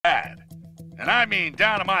And I mean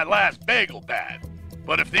down to my last bagel pad.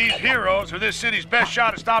 But if these heroes are this city's best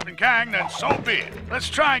shot at stopping Kang, then so be it. Let's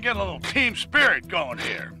try and get a little team spirit going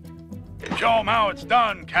here. Show 'em how it's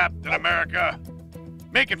done, Captain America.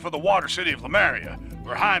 Make it for the water city of Lemuria,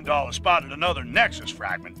 where Heimdall has spotted another Nexus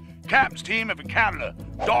fragment. Captain's team have encountered a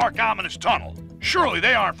dark, ominous tunnel. Surely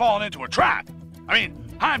they aren't falling into a trap. I mean,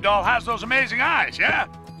 Heimdall has those amazing eyes, yeah?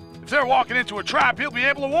 If they're walking into a trap, he'll be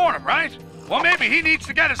able to warn them, right? Well, maybe he needs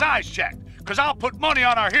to get his eyes checked. Because I'll put money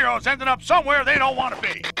on our heroes ending up somewhere they don't want to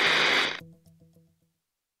be.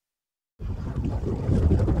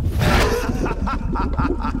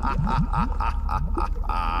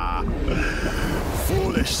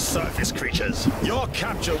 Foolish surface creatures. Your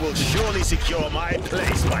capture will surely secure my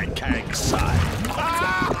place by Kang's side.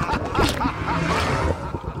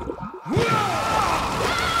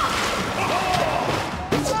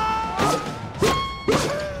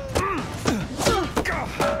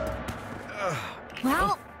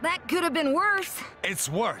 Well, that could have been worse. It's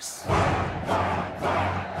worse.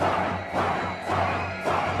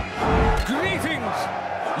 Greetings!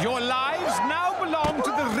 Your lives now belong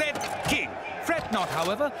to the Red King. Fret not,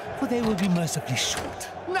 however, for they will be mercifully short.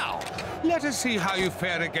 Now, let us see how you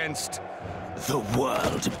fare against the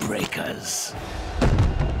World Breakers.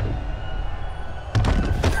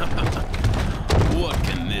 What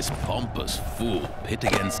can this pompous fool pit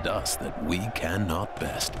against us that we cannot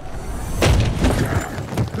best?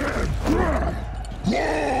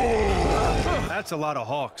 That's a lot of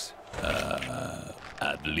hawks.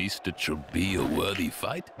 At least it should be a worthy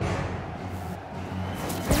fight.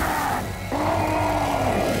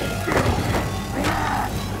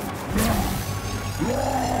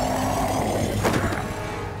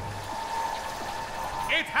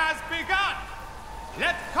 It has begun!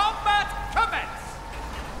 Let combat commence!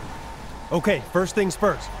 Okay, first things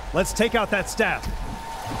first. Let's take out that staff.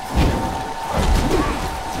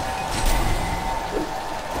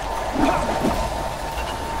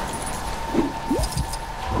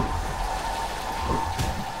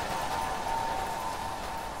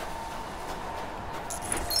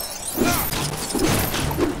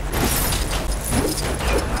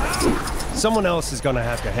 Someone else is gonna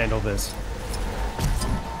have to handle this.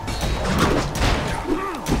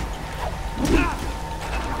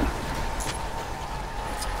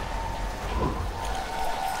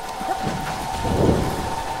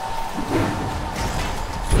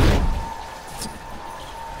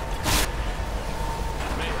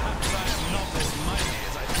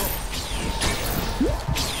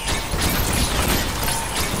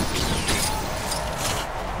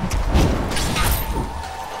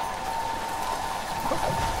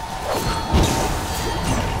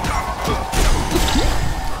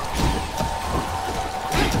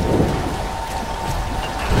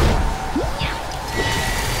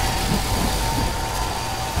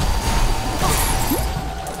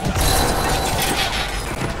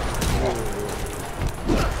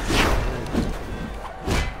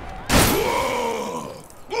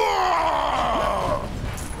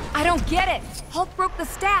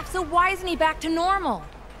 So why isn't he back to normal?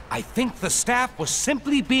 I think the staff was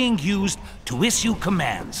simply being used to issue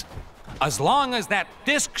commands. As long as that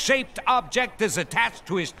disc-shaped object is attached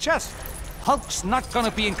to his chest, Hulk's not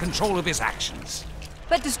gonna be in control of his actions.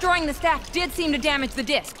 But destroying the staff did seem to damage the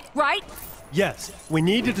disc, right? Yes, we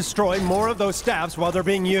need to destroy more of those staffs while they're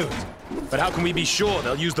being used. But how can we be sure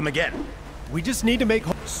they'll use them again? We just need to make...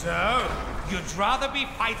 So, you'd rather be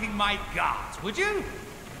fighting my guards, would you?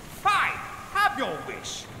 Fine, have your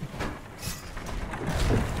wish.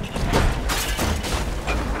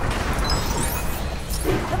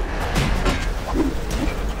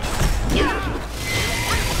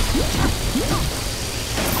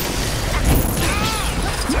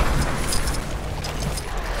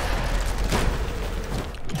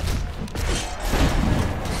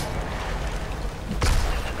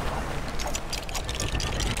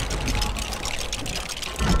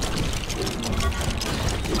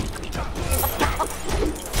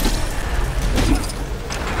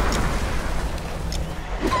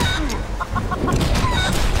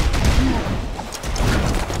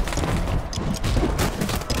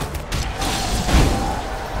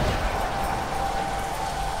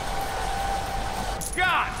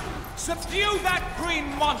 Subdue that green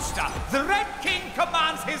monster! The Red King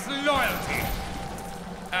commands his loyalty!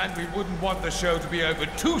 And we wouldn't want the show to be over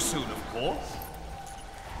too soon, of course.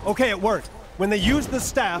 Okay, it worked. When they use the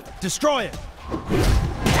staff, destroy it!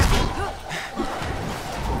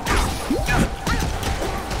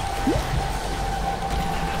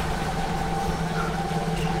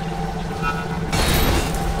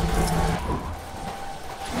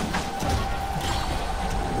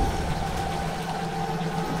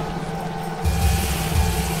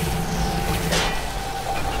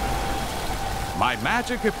 My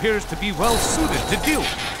magic appears to be well suited to deal with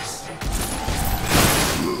this.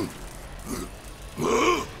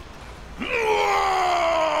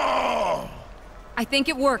 I think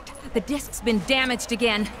it worked. The disc's been damaged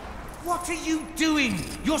again. What are you doing?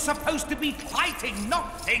 You're supposed to be fighting,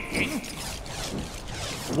 not thinking.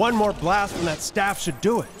 One more blast from that staff should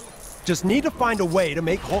do it. Just need to find a way to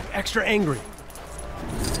make Hulk extra angry.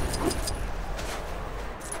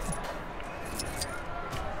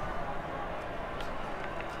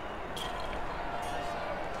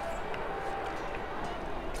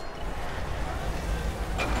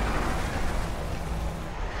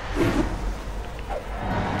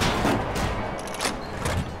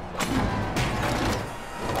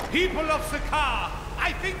 People of Sakaar,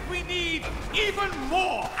 I think we need even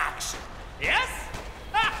more action. Yes?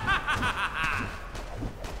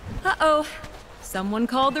 Uh-oh. Someone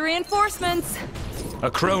called the reinforcements.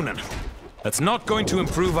 A Cronin. That's not going to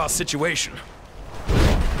improve our situation.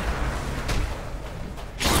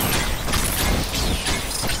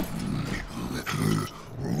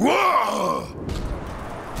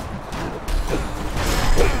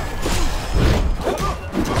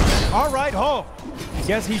 All right, Hulk.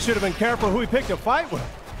 Guess he should have been careful who he picked to fight with.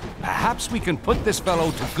 Perhaps we can put this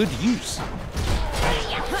fellow to good use.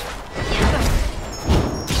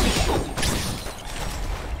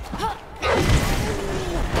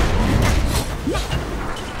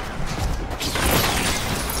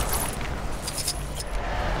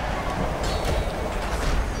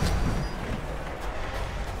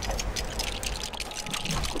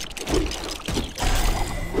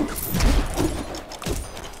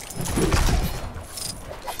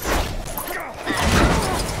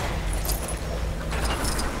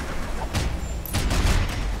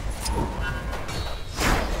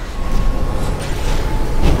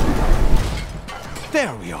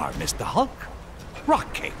 There we are, Mr. Hulk.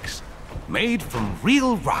 Rock cakes. Made from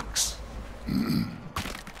real rocks.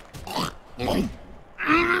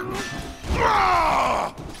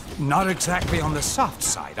 Not exactly on the soft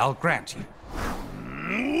side, I'll grant you.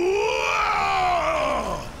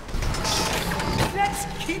 Let's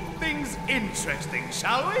keep things interesting,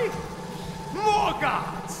 shall we? More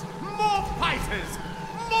guards! More fighters!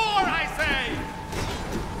 More, I say!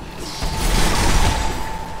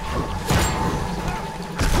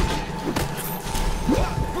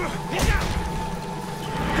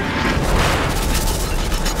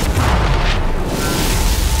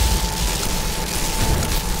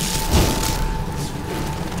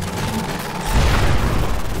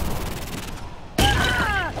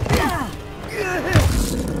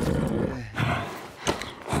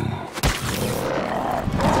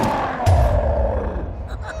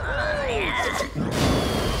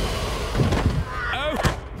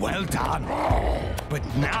 Well done. But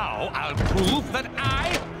now I'll prove that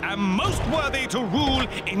I am most worthy to rule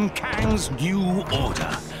in Kang's new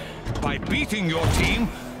order. By beating your team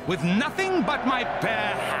with nothing but my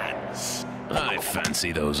bare hands. I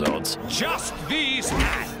fancy those odds. Just these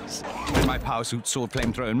hands. And my power suit, sword,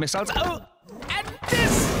 flamethrower, and missiles. Oh, and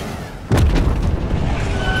this!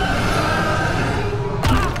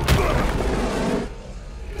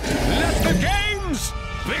 Let the games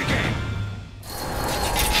begin!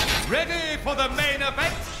 Ready for the main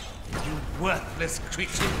event, you worthless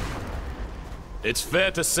creature? It's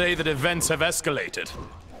fair to say that events have escalated.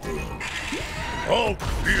 Hulk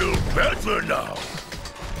feel better now,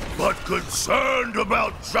 but concerned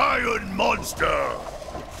about giant monster.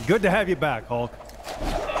 Good to have you back, Hulk.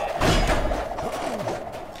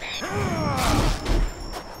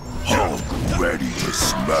 Hulk ready to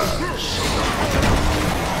smash.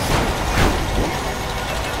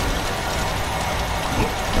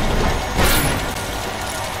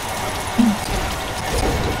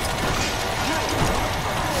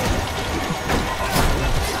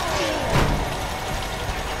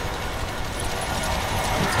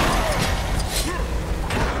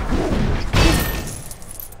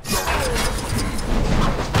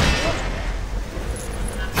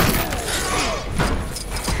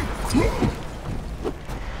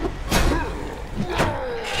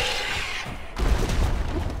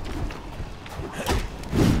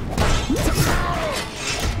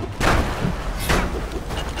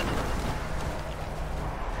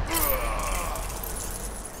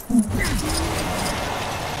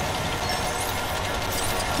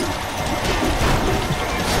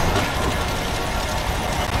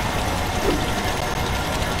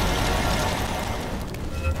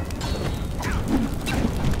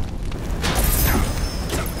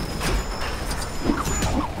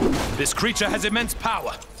 This creature has immense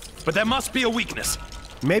power, but there must be a weakness.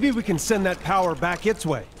 Maybe we can send that power back its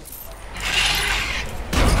way.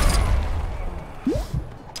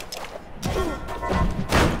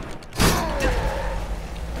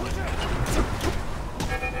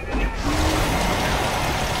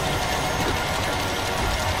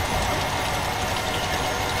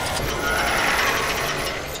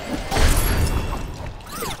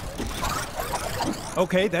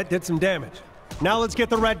 Okay, that did some damage. Now let's get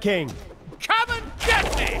the Red King. Come and get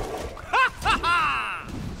me! Ha ha ha!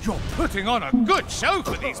 You're putting on a good show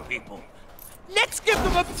for these people. Let's give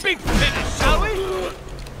them a big finish, shall we?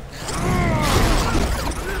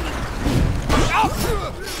 Oh,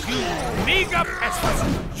 you meager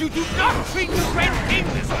peasants! You do not treat the Red King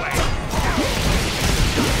this way!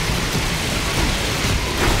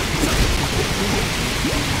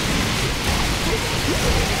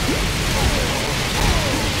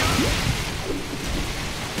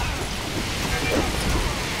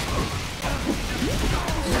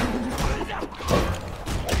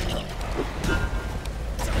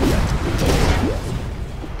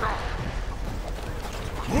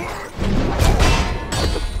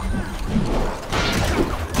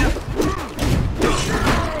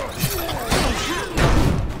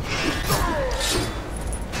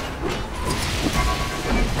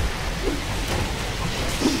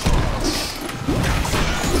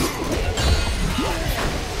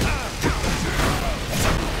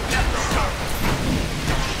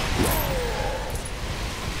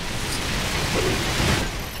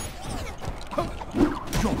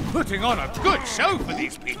 Putting on a good show for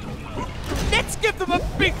these people. Let's give them a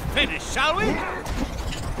big finish, shall we?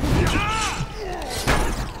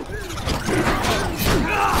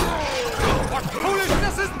 What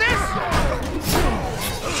foolishness is this?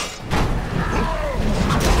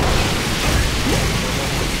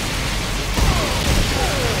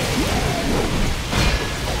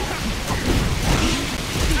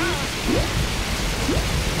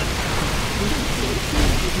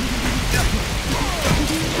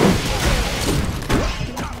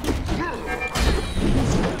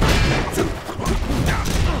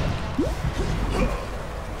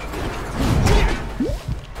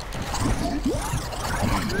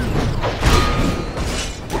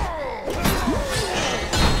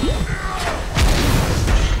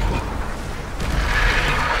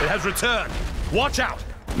 Returned. Watch out!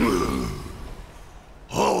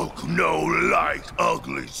 Hulk no like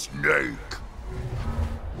ugly snake.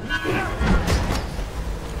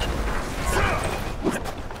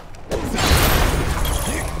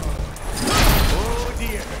 Oh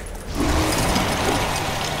dear.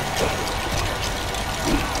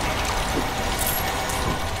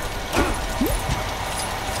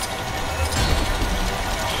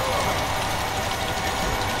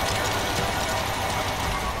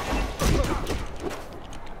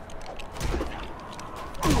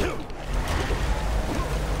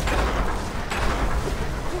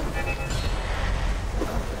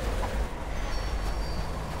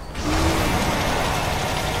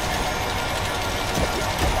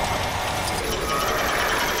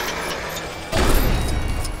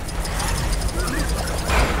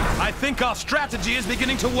 I think our strategy is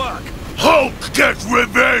beginning to work. Hulk gets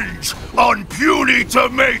revenge on puny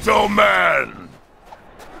Tomato Man!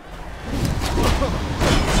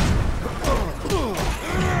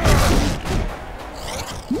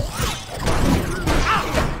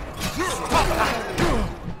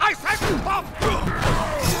 I said stop!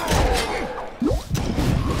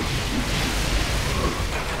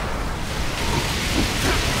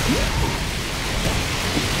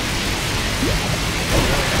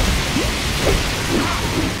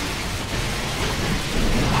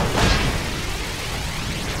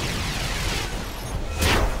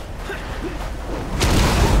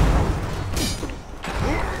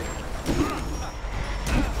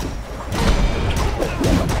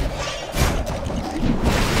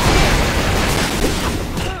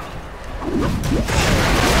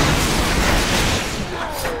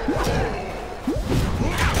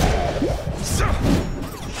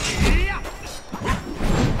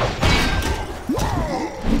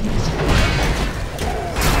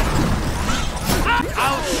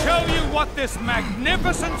 What this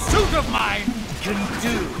magnificent suit of mine can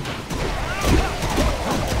do.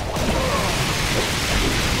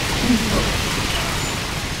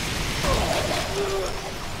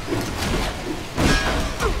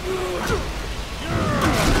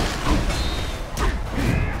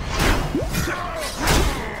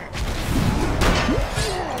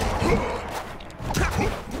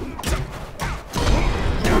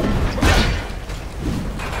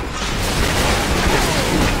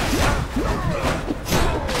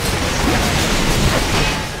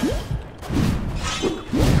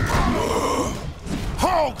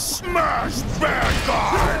 Smash bad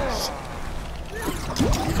guys!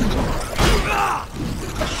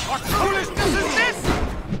 What foolishness is this?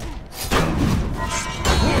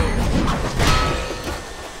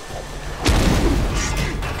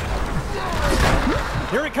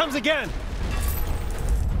 Here it comes again!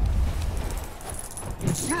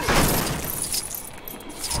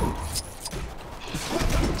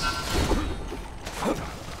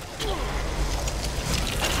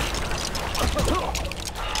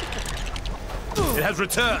 It has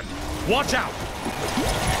returned. Watch out!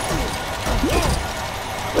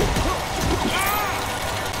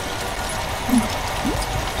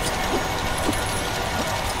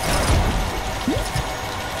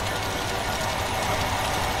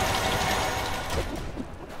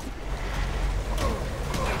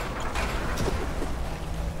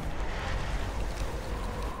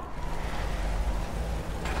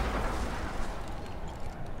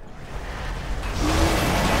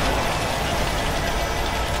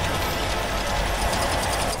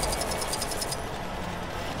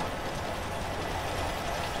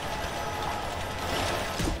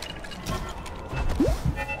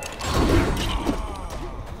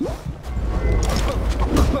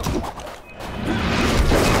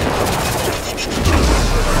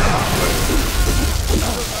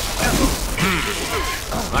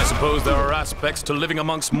 I suppose there are aspects to living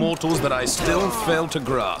amongst mortals that I still fail to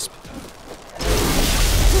grasp.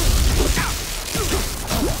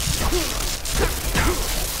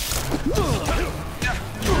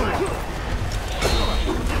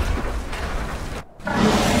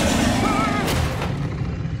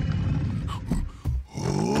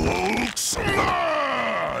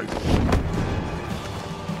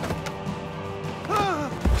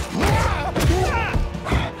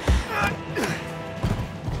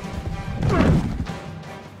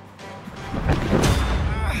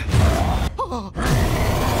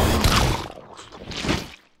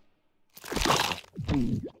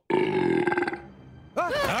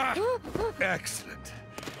 Excellent.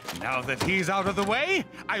 Now that he's out of the way,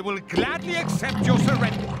 I will gladly accept your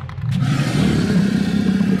surrender.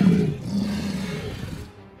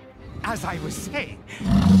 As I was saying,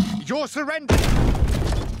 your surrender...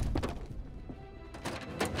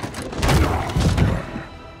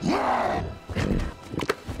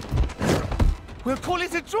 We'll call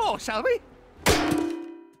it a draw, shall we?